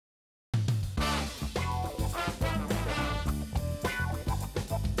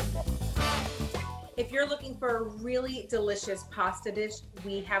If you're looking for a really delicious pasta dish,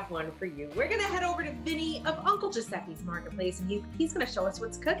 we have one for you. We're gonna head over to Vinny of Uncle Giuseppe's Marketplace, and he's gonna show us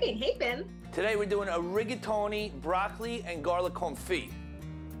what's cooking. Hey, Vin. Today we're doing a rigatoni, broccoli, and garlic confit.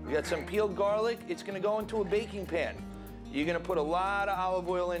 We got some peeled garlic. It's gonna go into a baking pan. You're gonna put a lot of olive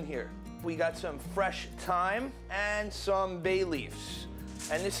oil in here. We got some fresh thyme and some bay leaves.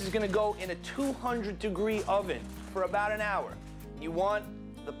 And this is gonna go in a 200-degree oven for about an hour. You want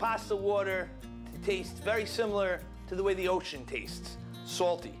the pasta water to taste very similar to the way the ocean tastes,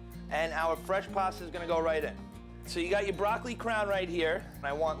 salty. And our fresh pasta is gonna go right in. So you got your broccoli crown right here, and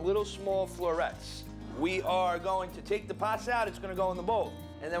I want little small florets. We are going to take the pasta out, it's gonna go in the bowl.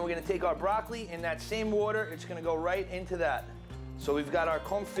 And then we're gonna take our broccoli in that same water, it's gonna go right into that. So we've got our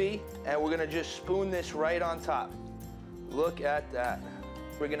confit, and we're gonna just spoon this right on top. Look at that.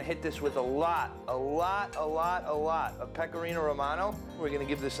 We're gonna hit this with a lot of pecorino romano. We're gonna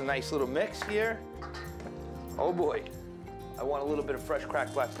give this a nice little mix here. Oh boy. I want a little bit of fresh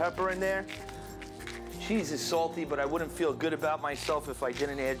cracked black pepper in there. Cheese is salty, but I wouldn't feel good about myself if I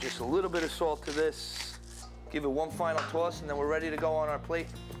didn't add just a little bit of salt to this. Give it one final toss, and then we're ready to go on our plate.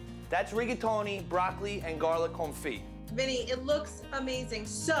 That's rigatoni, broccoli, and garlic confit. Vinny, it looks amazing.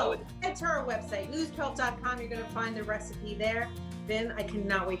 So head to our website, lose12.com. You're gonna find the recipe there. Vin, I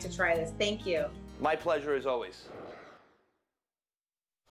cannot wait to try this. Thank you. My pleasure as always.